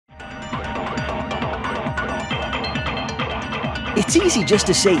It's easy just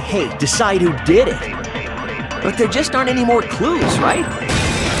to say, hey, decide who did it. But there just aren't any more clues, right?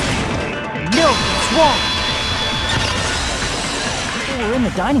 No, it's wrong. People were in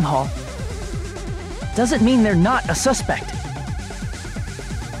the dining hall. Doesn't mean they're not a suspect.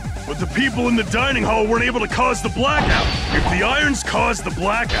 But the people in the dining hall weren't able to cause the blackout. If the irons caused the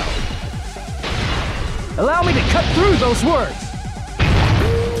blackout... Allow me to cut through those words.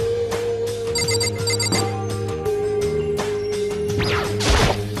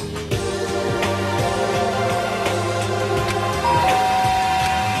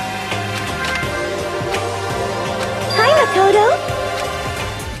 Hi, Makoto.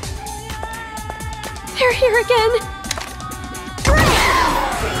 They're here again.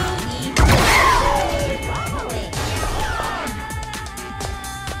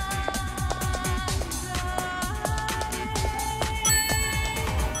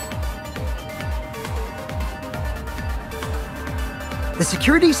 The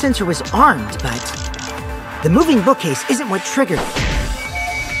security sensor was armed, but the moving bookcase isn't what triggered it.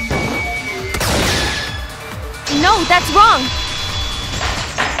 No, that's wrong!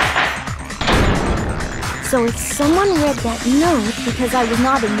 So if someone read that note because I was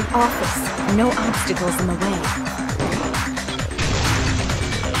not in the office, no obstacles in the way.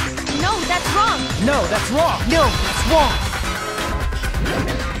 No, that's wrong! No, that's wrong! No, that's wrong!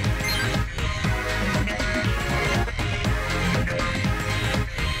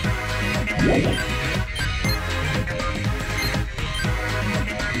 Yeah.